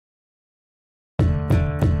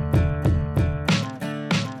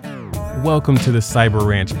Welcome to the Cyber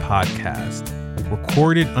Ranch podcast,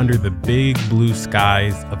 recorded under the big blue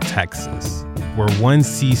skies of Texas, where one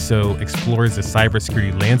CISO explores the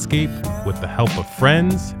cybersecurity landscape with the help of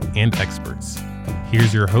friends and experts.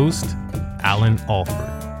 Here's your host, Alan Alford.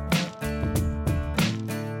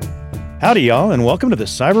 Howdy, y'all, and welcome to the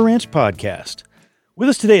Cyber Ranch podcast. With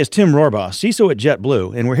us today is Tim Rohrbaugh, CISO at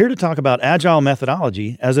JetBlue, and we're here to talk about Agile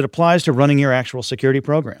methodology as it applies to running your actual security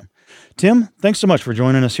program. Tim, thanks so much for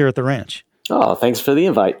joining us here at the ranch. Oh, thanks for the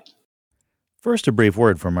invite. First, a brief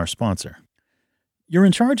word from our sponsor. You're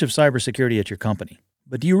in charge of cybersecurity at your company,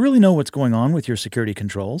 but do you really know what's going on with your security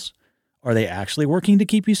controls? Are they actually working to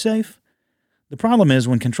keep you safe? The problem is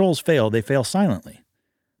when controls fail, they fail silently.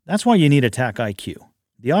 That's why you need Attack IQ,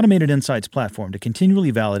 the automated insights platform to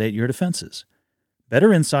continually validate your defenses.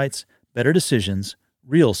 Better insights, better decisions,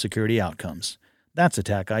 real security outcomes. That's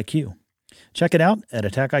Attack IQ. Check it out at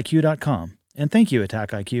attackiq.com. And thank you,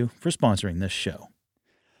 Attack IQ, for sponsoring this show.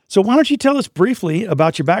 So why don't you tell us briefly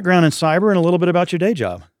about your background in cyber and a little bit about your day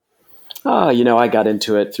job? I got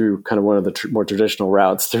into it through kind of one of the more traditional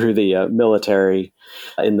routes through the military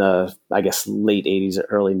in the, late 80s,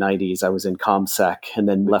 early 90s. I was in ComSec and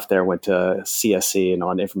then left there, went to CSC and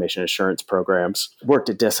on information assurance programs. Worked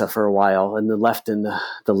at DISA for a while and then left in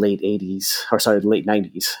the late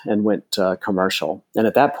 90s and went commercial. And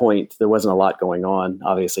at that point, there wasn't a lot going on,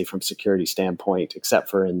 obviously, from a security standpoint, except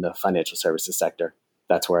for in the financial services sector.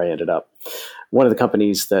 That's where I ended up. One of the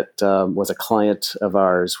companies that was a client of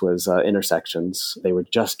ours was Intersections. They were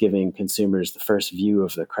just giving consumers the first view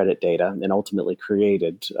of the credit data and ultimately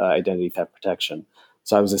created identity theft protection.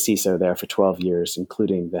 So I was a CISO there for 12 years,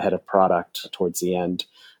 including the head of product towards the end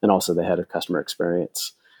and also the head of customer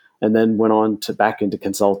experience. And then went on to back into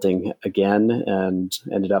consulting again and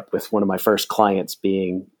ended up with one of my first clients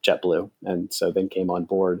being JetBlue. And so then came on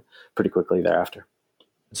board pretty quickly thereafter.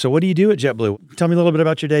 So what do you do at JetBlue? Tell me a little bit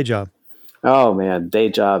about your day job. Oh, man. Day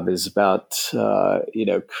job is about,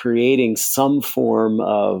 creating some form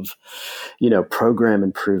of, program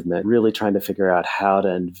improvement, really trying to figure out how to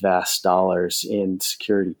invest dollars in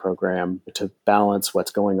security program to balance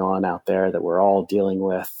what's going on out there that we're all dealing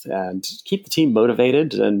with and keep the team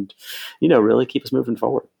motivated and, really keep us moving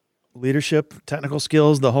forward. Leadership, technical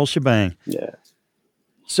skills, the whole shebang. Yeah.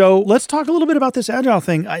 So let's talk a little bit about this Agile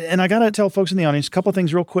thing. I got to tell folks in the audience a couple of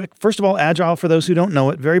things real quick. First of all, Agile, for those who don't know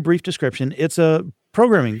it, very brief description. It's a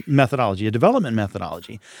programming methodology, a development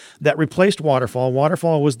methodology that replaced Waterfall.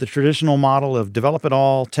 Waterfall was the traditional model of develop it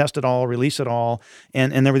all, test it all, release it all.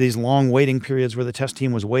 And there were these long waiting periods where the test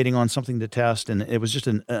team was waiting on something to test. And it was just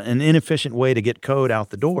an inefficient way to get code out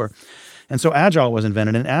the door. And so Agile was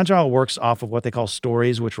invented, and Agile works off of what they call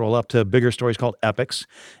stories, which roll up to bigger stories called epics.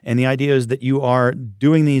 And the idea is that you are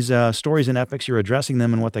doing these stories in epics, you're addressing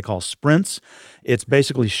them in what they call sprints. It's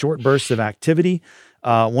basically short bursts of activity.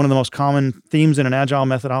 One of the most common themes in an Agile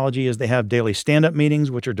methodology is they have daily stand-up meetings,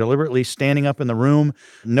 which are deliberately standing up in the room.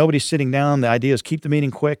 Nobody's sitting down. The idea is keep the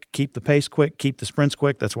meeting quick, keep the pace quick, keep the sprints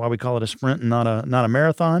quick. That's why we call it a sprint and not a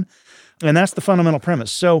marathon. And that's the fundamental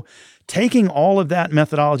premise. So taking all of that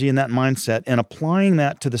methodology and that mindset and applying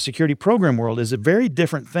that to the security program world is a very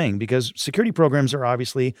different thing because security programs are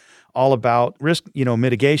obviously all about risk,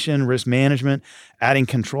 mitigation, risk management, adding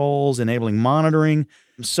controls, enabling monitoring.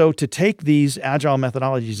 So to take these Agile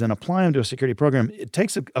methodologies and apply them to a security program, it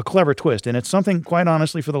takes a clever twist. And it's something, quite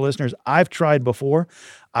honestly, for the listeners, I've tried before.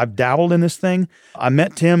 I've dabbled in this thing. I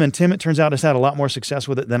met Tim, and Tim, it turns out, has had a lot more success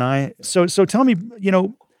with it than I. So tell me,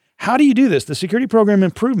 how do you do this? The security program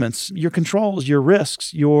improvements, your controls, your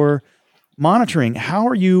risks, your monitoring, how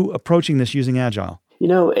are you approaching this using Agile?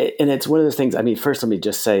 And it's one of those things. First, let me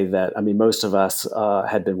just say that, most of us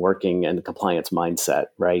had been working in the compliance mindset,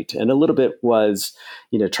 right? And a little bit was,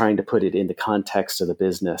 trying to put it in the context of the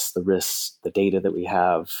business, the risks, the data that we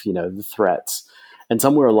have, the threats. And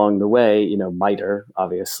somewhere along the way, MITRE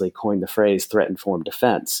obviously coined the phrase threat-informed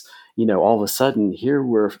defense. All of a sudden, here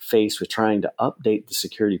we're faced with trying to update the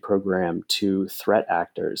security program to threat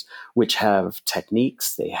actors, which have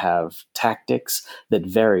techniques, they have tactics that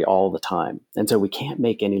vary all the time. And so we can't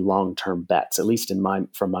make any long-term bets, at least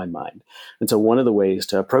from my mind. And so one of the ways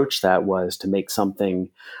to approach that was to make something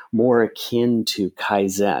more akin to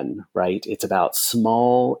Kaizen, right? It's about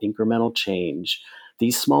small incremental change.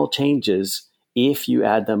 These small changes, if you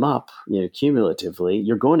add them up, cumulatively,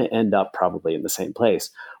 you're going to end up probably in the same place,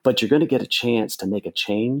 but you're going to get a chance to make a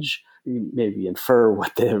change, maybe infer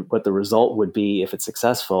what the result would be if it's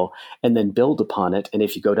successful, and then build upon it. And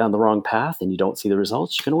if you go down the wrong path and you don't see the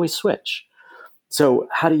results, you can always switch. So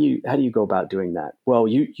how do you go about doing that? Well,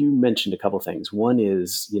 you mentioned a couple things. One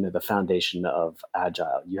is, the foundation of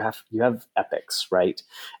Agile. You have epics, right?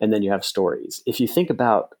 And then you have stories. If you think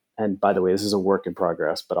about, and by the way, this is a work in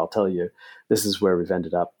progress, but I'll tell you, this is where we've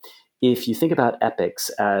ended up. If you think about epics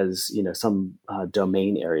as, some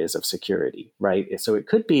domain areas of security, right? So it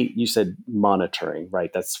could be, you said monitoring,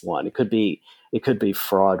 right? That's one. It could be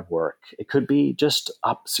fraud work. It could be just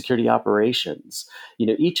security operations.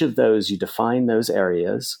 Each of those, you define those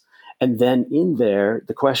areas. And then in there,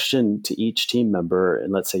 the question to each team member,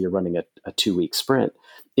 and let's say you're running a 2-week sprint,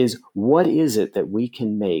 is what is it that we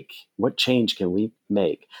can make? What change can we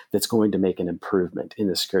make that's going to make an improvement in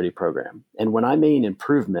the security program? And when I mean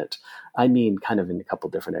improvement, I mean kind of in a couple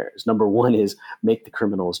different areas. Number one is make the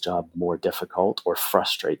criminal's job more difficult or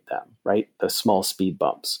frustrate them, right? The small speed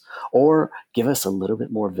bumps, or give us a little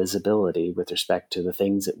bit more visibility with respect to the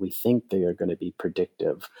things that we think they are going to be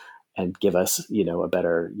predictive and give us, a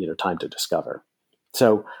better, time to discover.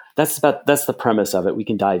 So that's the premise of it. We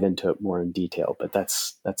can dive into it more in detail, but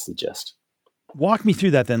that's the gist. Walk me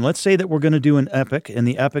through that then. Let's say that we're going to do an epic, and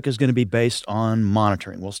the epic is going to be based on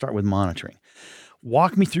monitoring. We'll start with monitoring.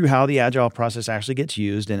 Walk me through how the Agile process actually gets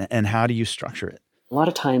used, and how do you structure it? A lot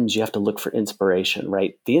of times you have to look for inspiration,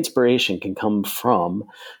 right? The inspiration can come from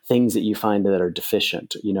things that you find that are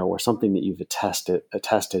deficient, or something that you've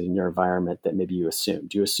attested in your environment that maybe you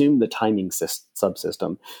assumed. You assumed the timing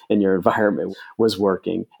subsystem in your environment was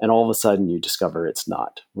working, and all of a sudden you discover it's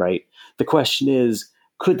not, right? The question is,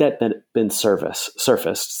 could that been surfaced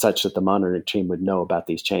such that the monitoring team would know about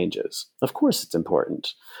these changes? Of course it's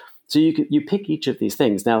important. So you pick each of these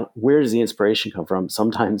things. Now, where does the inspiration come from?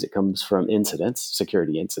 Sometimes it comes from incidents,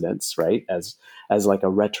 security incidents, right? As like a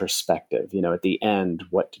retrospective, at the end,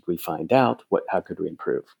 what did we find out? How could we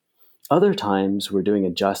improve? Other times we're doing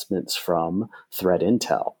adjustments from threat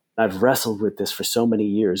intel. I've wrestled with this for so many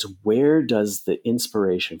years. Where does the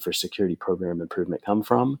inspiration for security program improvement come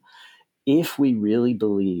from? If we really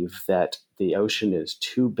believe that the ocean is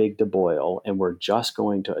too big to boil and we're just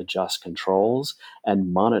going to adjust controls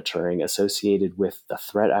and monitoring associated with the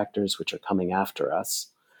threat actors which are coming after us,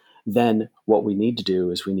 then what we need to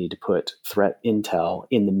do is we need to put threat intel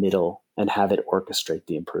in the middle and have it orchestrate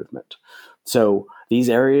the improvement. So these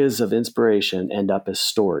areas of inspiration end up as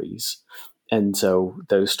stories. And so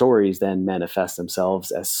those stories then manifest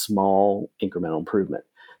themselves as small incremental improvement.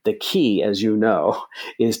 The key, as you know,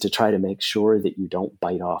 is to try to make sure that you don't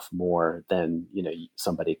bite off more than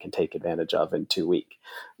somebody can take advantage of in 2 weeks.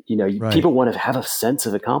 Right. People want to have a sense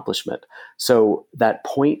of accomplishment. So that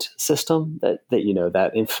point system,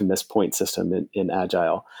 that infamous point system in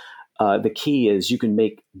Agile, the key is you can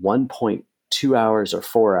make 1 point 2 hours or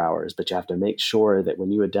 4 hours, but you have to make sure that when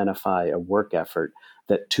you identify a work effort,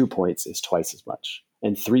 that 2 points is twice as much,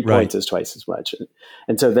 and 3 points is twice as much.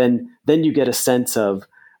 And so then you get a sense of,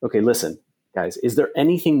 okay, listen, guys, is there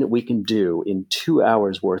anything that we can do in 2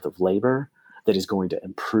 hours worth of labor that is going to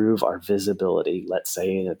improve our visibility, let's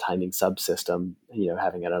say in a timing subsystem,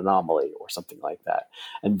 having an anomaly or something like that?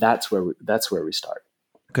 And that's where we start.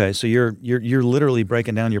 Okay, so you're literally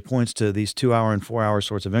breaking down your points to these 2 hour and 4 hour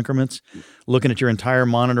sorts of increments, looking at your entire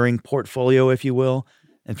monitoring portfolio, if you will,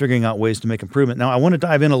 and figuring out ways to make improvement. Now, I want to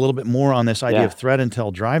dive in a little bit more on this idea of threat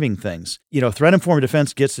intel driving things. Threat informed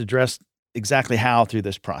defense gets addressed exactly how through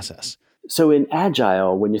this process. So in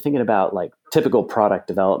Agile, when you're thinking about like typical product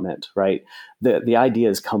development, right, the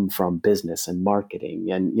ideas come from business and marketing,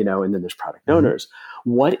 and and then there's product owners.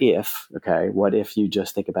 What if you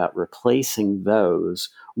just think about replacing those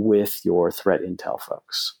with your threat intel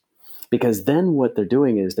folks? Because then what they're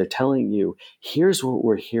doing is they're telling you, here's what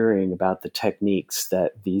we're hearing about the techniques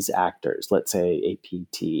that these actors, let's say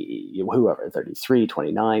APT, whoever, 33,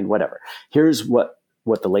 29, whatever. Here's what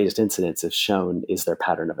the latest incidents have shown is their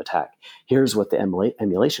pattern of attack. Here's what the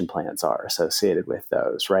emulation plans are associated with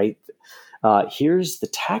those, right? Here's the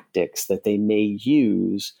tactics that they may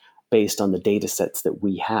use based on the data sets that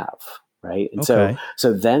we have, right? And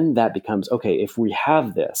so then that becomes, okay, if we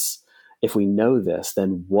have this, if we know this,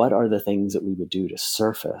 then what are the things that we would do to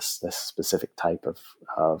surface this specific type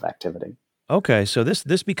of activity? Okay, so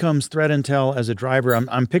this becomes threat intel as a driver.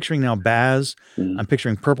 I'm picturing now BAS. I'm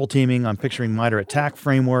picturing purple teaming. I'm picturing MITRE ATT&CK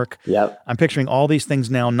framework. Yep. I'm picturing all these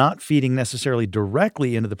things now not feeding necessarily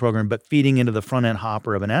directly into the program, but feeding into the front-end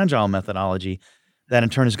hopper of an Agile methodology that in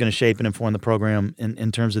turn is going to shape and inform the program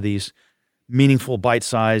in terms of these meaningful,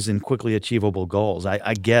 bite-sized, and quickly achievable goals.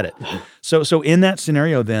 I get it. So in that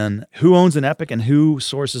scenario then, who owns an epic and who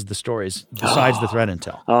sources the stories besides the threat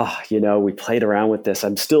intel? We played around with this.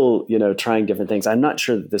 I'm still, trying different things. I'm not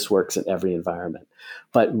sure that this works in every environment,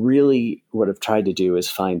 but really what I've tried to do is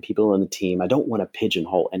find people on the team. I don't want to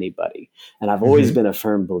pigeonhole anybody. And I've always been a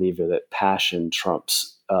firm believer that passion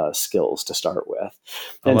trumps skills to start with.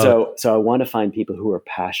 And so I want to find people who are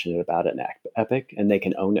passionate about an epic and they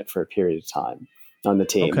can own it for a period of time on the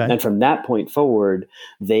team. Okay. And from that point forward,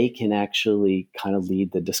 they can actually kind of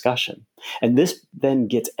lead the discussion. And this then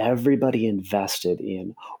gets everybody invested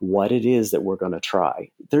in what it is that we're going to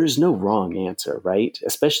try. There's no wrong answer, right?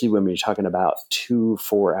 Especially when we're talking about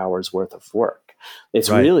 2-4 hours worth of work.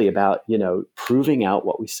 It's really about, proving out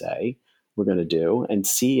what we say we're going to do and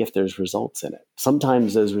see if there's results in it.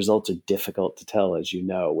 Sometimes those results are difficult to tell, as you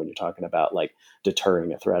know, when you're talking about like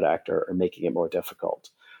deterring a threat actor or making it more difficult.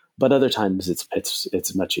 But other times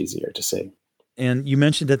it's much easier to see. And you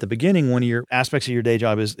mentioned at the beginning, one of your aspects of your day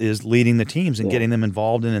job is leading the teams and getting them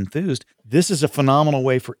involved and enthused. This is a phenomenal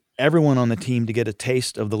way for everyone on the team to get a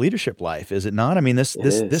taste of the leadership life, is it not? I mean,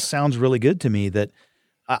 this sounds really good to me that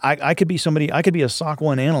I could be somebody, I could be a SOC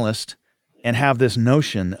 1 analyst and have this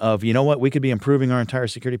notion of, you know what, we could be improving our entire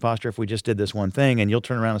security posture if we just did this one thing, and you'll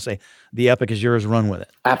turn around and say, the epic is yours, run with it.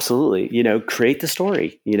 Absolutely. Create the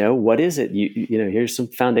story. What is it? Here's some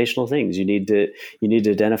foundational things. You need to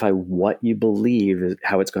identify what you believe is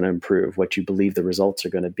how it's going to improve, what you believe the results are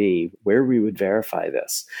going to be, where we would verify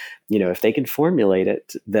this. If they can formulate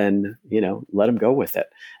it, then, let them go with it.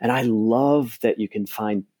 And I love that you can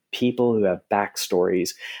find people who have backstories.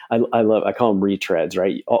 I call them retreads,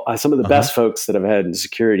 right? Some of the best folks that I've had in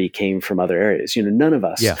security came from other areas. None of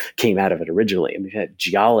us came out of it originally. We've had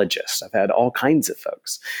geologists. I've had all kinds of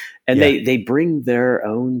folks. And they bring their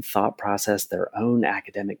own thought process, their own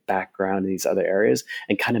academic background in these other areas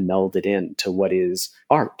and kind of meld it into what is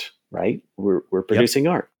art, right? We're producing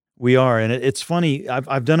art. We are. And it's funny.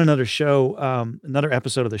 I've done another show, another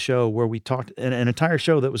episode of the show where we talked an entire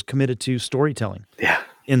show that was committed to storytelling.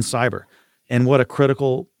 In cyber, and what a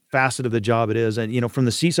critical facet of the job it is. And, from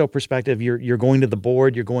the CISO perspective, you're going to the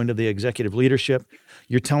board, you're going to the executive leadership,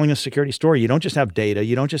 you're telling a security story. You don't just have data,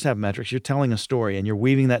 you don't just have metrics, you're telling a story, and you're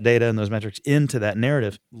weaving that data and those metrics into that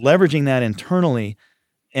narrative, leveraging that internally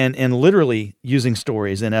and literally using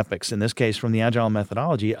stories and epics, in this case, from the Agile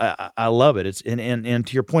methodology. I love it. It's and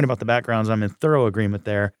to your point about the backgrounds, I'm in thorough agreement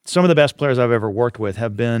there. Some of the best players I've ever worked with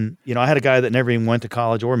have been, I had a guy that never even went to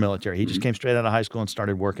college or military. He just came straight out of high school and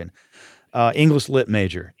started working. English lit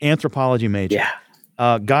major, anthropology major.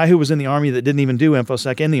 Guy who was in the Army that didn't even do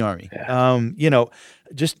InfoSec in the Army.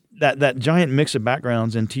 Just that giant mix of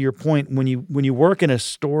backgrounds. And to your point, when you work in a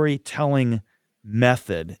storytelling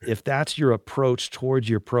method, if that's your approach towards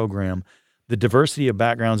your program, the diversity of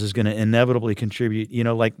backgrounds is going to inevitably contribute,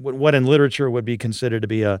 like what in literature would be considered to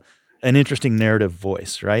be an interesting narrative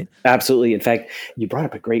voice, right? Absolutely. In fact, you brought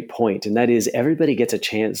up a great point, and that is everybody gets a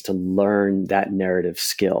chance to learn that narrative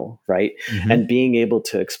skill, right? And being able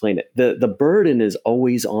to explain it. The burden is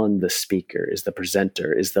always on the speaker, is the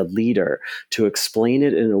presenter, is the leader, to explain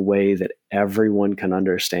it in a way that everyone can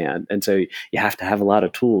understand. And so you have to have a lot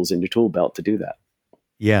of tools in your tool belt to do that.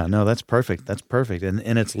 Yeah, no, that's perfect. That's perfect.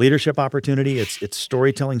 And it's leadership opportunity, it's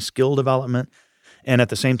storytelling, skill development, and at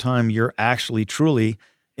the same time, you're actually truly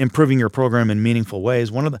improving your program in meaningful ways.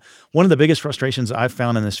 One of the biggest frustrations I've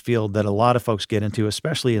found in this field that a lot of folks get into,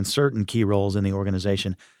 especially in certain key roles in the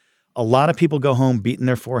organization, a lot of people go home beating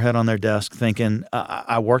their forehead on their desk thinking,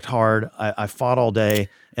 I worked hard, I fought all day,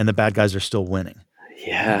 and the bad guys are still winning.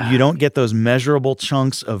 Yeah. You don't get those measurable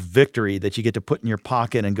chunks of victory that you get to put in your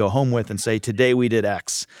pocket and go home with and say, today we did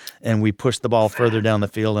X and we pushed the ball further down the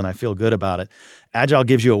field and I feel good about it. Agile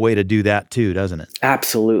gives you a way to do that too, doesn't it?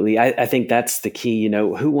 Absolutely. I think that's the key.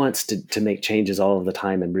 Who wants to make changes all of the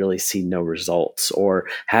time and really see no results or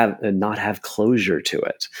not have closure to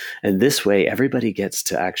it? And this way, everybody gets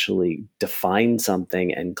to actually define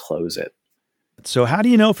something and close it. So how do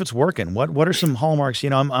you know if it's working? What are some hallmarks?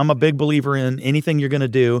 I'm a big believer in anything you're going to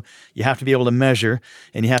do, you have to be able to measure,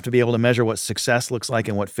 and you have to be able to measure what success looks like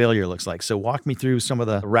and what failure looks like. So walk me through some of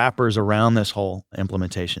the wrappers around this whole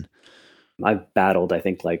implementation. I've battled, I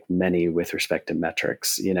think, like many with respect to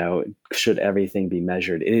metrics. Should everything be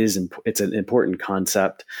measured? It's an important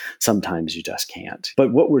concept. Sometimes you just can't.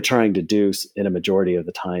 But what we're trying to do in a majority of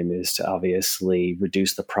the time is to obviously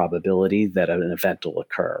reduce the probability that an event will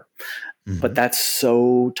occur. But that's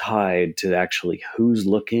so tied to actually who's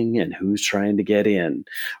looking and who's trying to get in,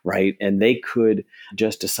 right? And they could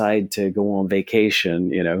just decide to go on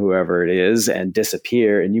vacation, whoever it is, and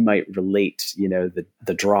disappear. And you might relate,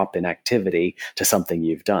 the drop in activity to something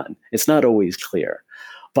you've done. It's not always clear.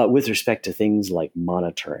 But with respect to things like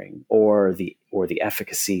monitoring or the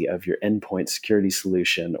efficacy of your endpoint security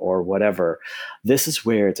solution or whatever, this is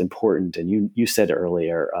where it's important. And you said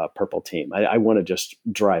earlier, purple team. I want to just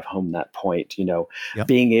drive home that point.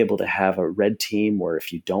 Being able to have a red team, where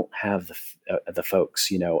if you don't have the folks,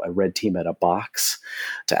 a red team at a box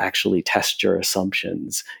to actually test your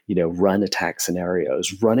assumptions, run attack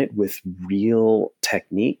scenarios, run it with real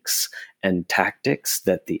techniques and tactics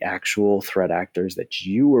that the actual threat actors that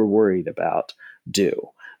you were worried about do.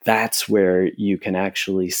 That's where you can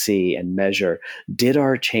actually see and measure, did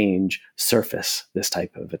our change surface this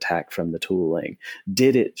type of attack from the tooling?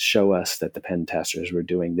 Did it show us that the pen testers were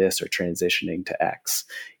doing this or transitioning to X?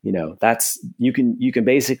 That's you can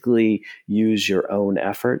basically use your own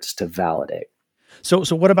efforts to validate. So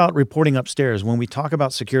what about reporting upstairs? When we talk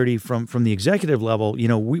about security from the executive level,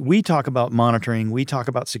 we talk about monitoring, we talk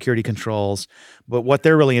about security controls, but what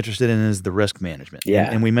they're really interested in is the risk management.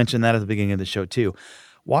 Yeah. And we mentioned that at the beginning of the show too.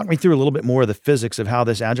 Walk me through a little bit more of the physics of how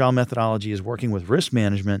this Agile methodology is working with risk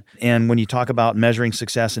management. And when you talk about measuring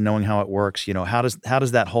success and knowing how it works, how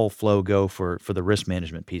does that whole flow go for the risk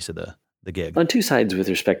management piece of the gig? On two sides with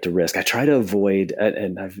respect to risk, I try to avoid,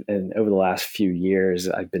 and over the last few years,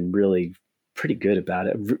 I've been really pretty good about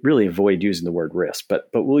it. Really avoid using the word risk, but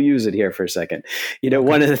we'll use it here for a second. Okay.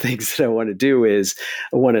 One of the things that I want to do is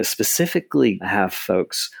I want to specifically have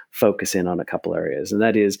folks focus in on a couple areas, and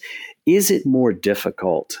that is it more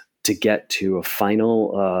difficult to get to a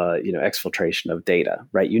final, exfiltration of data,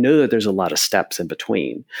 right? That there's a lot of steps in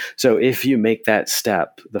between. So if you make that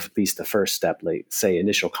step, at least the first step, like say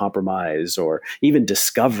initial compromise or even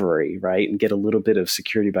discovery, right, and get a little bit of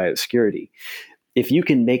security by obscurity. If you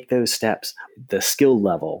can make those steps, the skill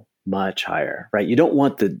level much higher, right? You don't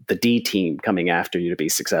want the D team coming after you to be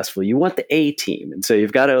successful. You want the A team. And so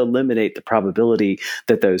you've got to eliminate the probability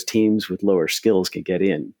that those teams with lower skills can get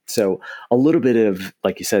in. So a little bit of,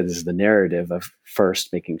 like you said, this is the narrative of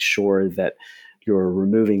first making sure that you're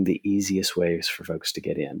removing the easiest ways for folks to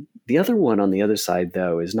get in. The other one on the other side,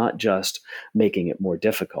 though, is not just making it more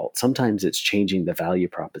difficult. Sometimes it's changing the value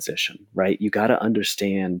proposition, right? You got to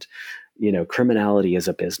understand criminality is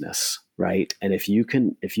a business, right? And if you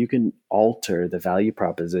can alter the value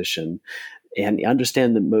proposition and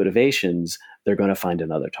understand the motivations, they're going to find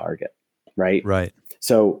another target, right? Right.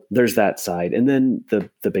 So there's that side. And then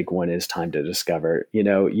the big one is time to discover. You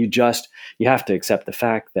have to accept the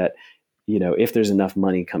fact that if there's enough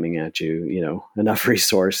money coming at you, enough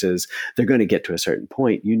resources, they're going to get to a certain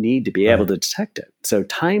point. You need to be able to detect it. So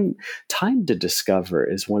time to discover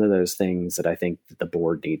is one of those things that I think that the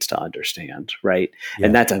board needs to understand, right? Yeah.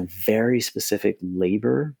 And that's a very specific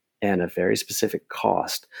labor and a very specific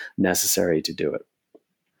cost necessary to do it.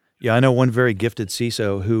 Yeah, I know one very gifted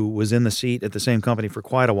CISO who was in the seat at the same company for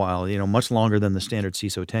quite a while, much longer than the standard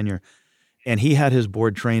CISO tenure. And he had his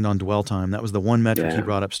board trained on dwell time. That was the one metric he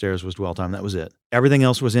brought upstairs was dwell time. That was it. Everything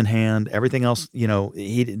else was in hand. Everything else,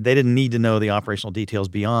 they didn't need to know the operational details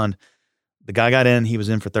beyond. The guy got in, he was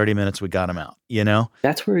in for 30 minutes, we got him out,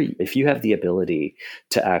 That's where if you have the ability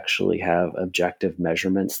to actually have objective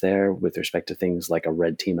measurements there with respect to things like a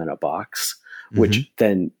red team in a box, which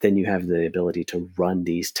then you have the ability to run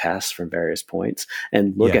these tests from various points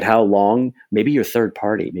and look at how long, maybe your third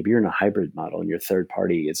party, maybe you're in a hybrid model and your third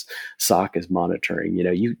party SOC is monitoring,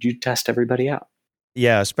 you test everybody out.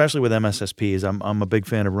 Yeah, especially with MSSPs. I'm a big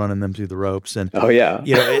fan of running them through the ropes. And oh yeah,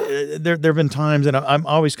 there have been times, and I'm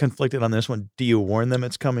always conflicted on this one. Do you warn them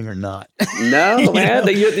it's coming or not? No, man.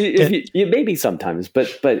 You maybe sometimes, but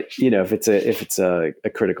if it's a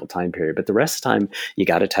critical time period. But the rest of the time, you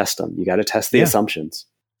got to test them. You got to test the assumptions.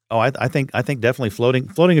 Oh, I think definitely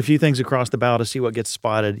floating a few things across the bow to see what gets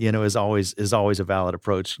spotted. Is always a valid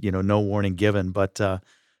approach. No warning given. But to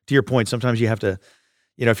your point, sometimes you have to.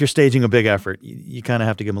 If you're staging a big effort, you kind of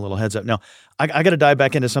have to give them a little heads up. Now, I got to dive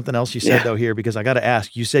back into something else you said, though, here, because I got to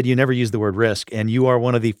ask. You said you never use the word risk, and you are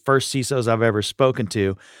one of the first CISOs I've ever spoken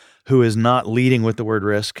to who is not leading with the word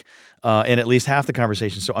risk. in at least half the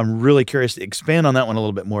conversation. So I'm really curious to expand on that one a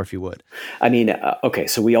little bit more, if you would. I mean, okay,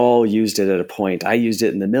 so we all used it at a point. I used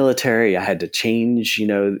it in the military. I had to change,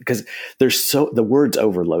 because the word's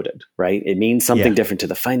overloaded, right? It means something different to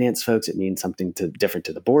the finance folks. It means something different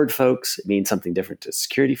to the board folks. It means something different to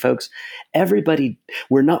security folks. Everybody,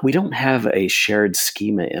 we don't have a shared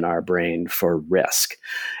schema in our brain for risk.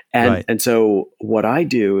 And so what I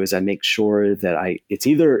do is I make sure that it's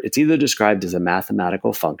either described as a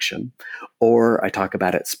mathematical function, or I talk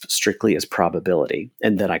about it strictly as probability,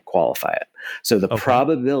 and then I qualify it. So the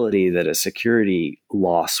probability that a security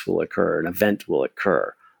loss will occur, an event will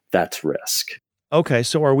occur, that's risk. Okay,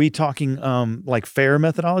 so are we talking like FAIR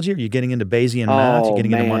methodology? Are you getting into Bayesian math? Are you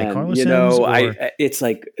getting into Monte Carlo sims? It's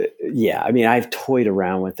like, I mean, I've toyed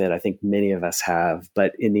around with it. I think many of us have,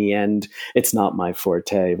 but in the end, it's not my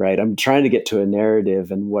forte, right? I'm trying to get to a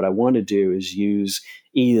narrative, and what I want to do is use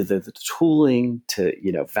either the tooling to,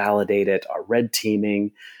 validate it, our red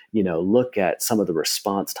teaming, look at some of the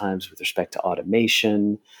response times with respect to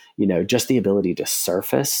automation, just the ability to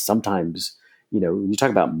surface. Sometimes, you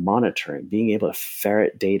talk about monitoring, being able to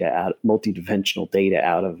ferret data out, multidimensional data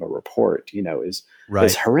out of a report, is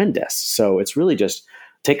horrendous. So it's really just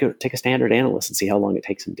take a standard analyst and see how long it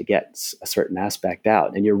takes him to get a certain aspect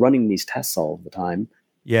out. And you're running these tests all the time.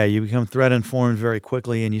 Yeah, you become threat informed very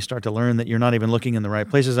quickly, and you start to learn that you're not even looking in the right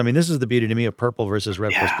places. I mean, this is the beauty to me of purple versus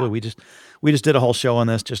red plus blue. We just did a whole show on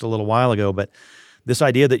this just a little while ago, but this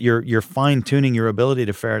idea that you're fine tuning your ability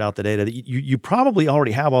to ferret out the data, that you probably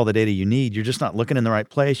already have all the data you need. You're just not looking in the right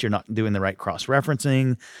place. You're not doing the right cross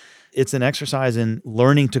referencing. It's an exercise in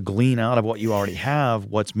learning to glean out of what you already have,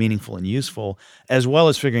 what's meaningful and useful, as well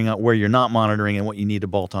as figuring out where you're not monitoring and what you need to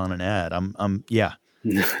bolt on and add.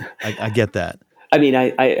 I get that. I mean,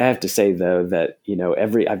 I have to say, though, that,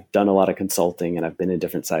 I've done a lot of consulting and I've been in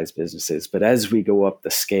different size businesses. But as we go up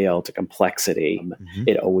the scale to complexity,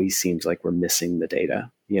 it always seems like we're missing the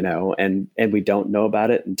data, and we don't know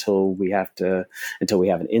about it until we have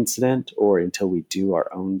an incident or until we do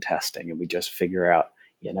our own testing and we just figure out,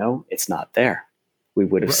 it's not there. We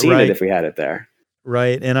would have seen it if we had it there.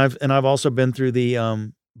 Right. And I've also been through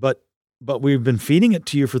the but we've been feeding it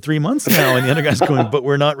to you for 3 months now. And the other guy's going, but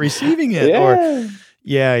we're not receiving it.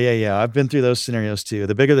 I've been through those scenarios too.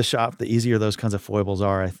 The bigger the shop, the easier those kinds of foibles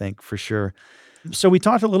are, I think, for sure. So we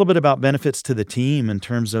talked a little bit about benefits to the team in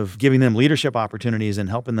terms of giving them leadership opportunities and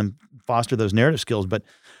helping them foster those narrative skills. But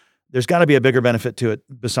there's got to be a bigger benefit to it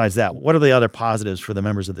besides that. What are the other positives for the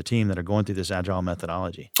members of the team that are going through this Agile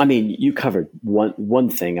methodology? I mean, you covered one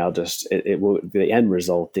thing. The end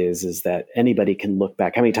result is that anybody can look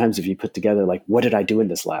back. How many times have you put together, like, what did I do in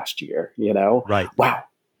this last year? Right. Wow.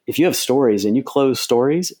 If you have stories and you close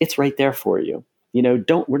stories, it's right there for you.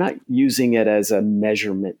 We're not using it as a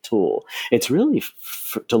measurement tool. It's really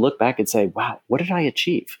to look back and say, wow, what did I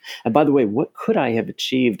achieve? And by the way, what could I have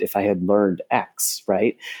achieved if I had learned X,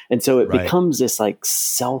 right? And so it becomes this like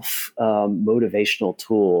self motivational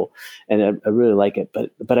tool. And I really like it.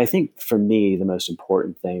 But I think for me, the most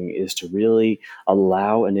important thing is to really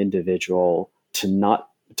allow an individual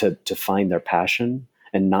to find their passion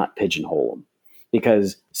and not pigeonhole them.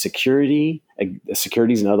 Because security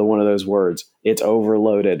is another one of those words. It's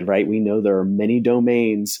overloaded, right? We know there are many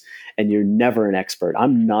domains and you're never an expert.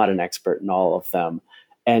 I'm not an expert in all of them.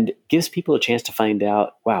 And it gives people a chance to find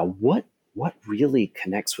out, wow, what really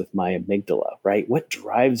connects with my amygdala, right? What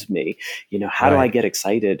drives me? How do I get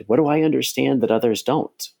excited? What do I understand that others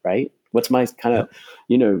don't, right? What's my kind of,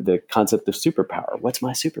 the concept of superpower? What's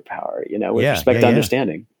my superpower, with respect to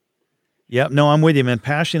understanding? Yeah, no, I'm with you, man.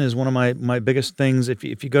 Passion is one of my biggest things. If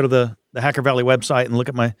you go to the Hacker Valley website and look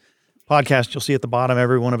at my podcast, you'll see at the bottom,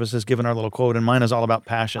 every one of us has given our little quote, and mine is all about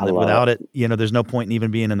passion. That without it, there's no point in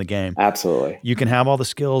even being in the game. Absolutely. You can have all the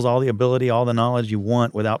skills, all the ability, all the knowledge you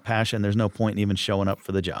want. Without passion, there's no point in even showing up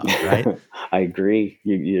for the job, right? I agree.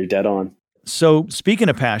 You're dead on. So speaking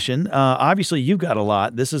of passion, obviously you've got a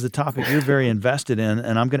lot. This is a topic you're very invested in,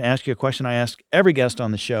 and I'm going to ask you a question I ask every guest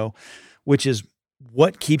on the show, which is,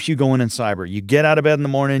 what keeps you going in cyber? You get out of bed in the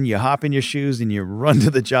morning, you hop in your shoes, and you run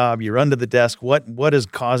to the job, you run to the desk. What is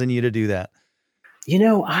causing you to do that?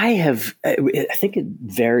 I think it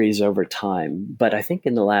varies over time, but I think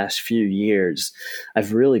in the last few years,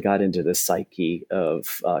 I've really got into the psyche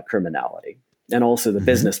of criminality and also the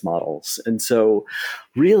business models. And so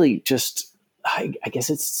really just, I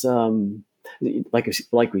guess it's,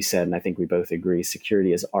 like we said, and I think we both agree,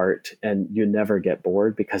 security is art, and you never get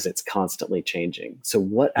bored because it's constantly changing. So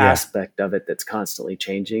what aspect of it that's constantly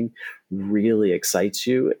changing really excites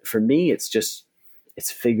you? For me, it's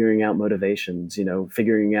figuring out motivations,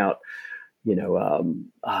 figuring out,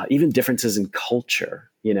 even differences in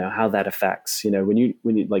culture, how that affects, when you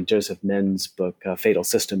like Joseph Men's book, Fatal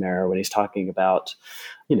System Error, when he's talking about,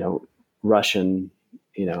 Russian,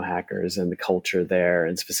 hackers and the culture there,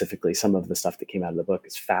 and specifically some of the stuff that came out of the book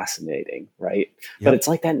is fascinating, right? Yep. But it's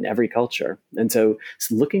like that in every culture. And so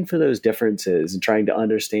it's looking for those differences and trying to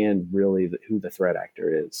understand really who the threat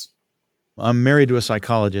actor is. I'm married to a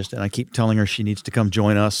psychologist, and I keep telling her she needs to come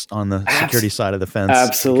join us on the security side of the fence.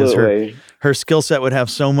 Absolutely. Because her skill set would have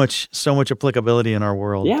so much applicability in our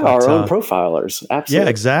world. Yeah, our own profilers. Absolutely. Yeah,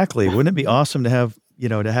 exactly. Wouldn't it be awesome to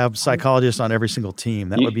have psychologists on every single team?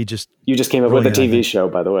 That would be just. You just came up with a TV show,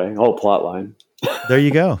 by the way, whole plot line. There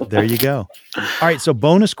you go. All right. So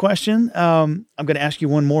bonus question. I'm going to ask you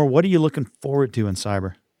one more. What are you looking forward to in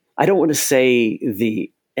cyber? I don't want to say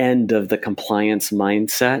the end of the compliance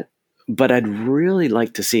mindset, but I'd really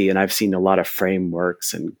like to see, and I've seen a lot of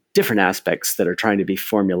frameworks and different aspects that are trying to be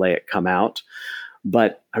formulaic come out.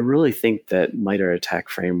 But I really think that MITRE ATT&CK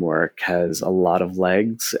framework has a lot of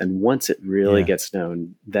legs. And once it really gets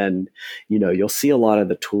known, then, you'll see a lot of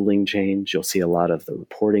the tooling change. You'll see a lot of the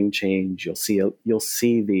reporting change. You'll see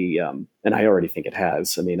the, and I already think it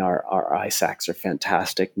has. I mean, our ISACs are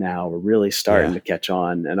fantastic now. We're really starting to catch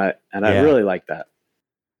on. And I really like that.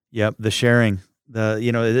 Yep. The sharing.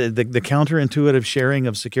 The counterintuitive sharing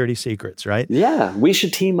of security secrets, right? Yeah, we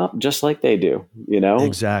should team up just like they do,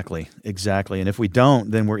 Exactly. And if we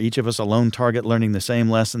don't, then we're each of us a lone target learning the same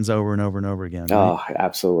lessons over and over and over again. Right? Oh,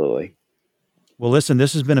 absolutely. Well, listen,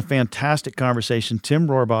 this has been a fantastic conversation. Tim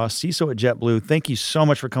Rohrbaugh, CISO at JetBlue, thank you so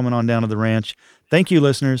much for coming on down to the ranch. Thank you,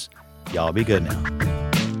 listeners. Y'all be good now.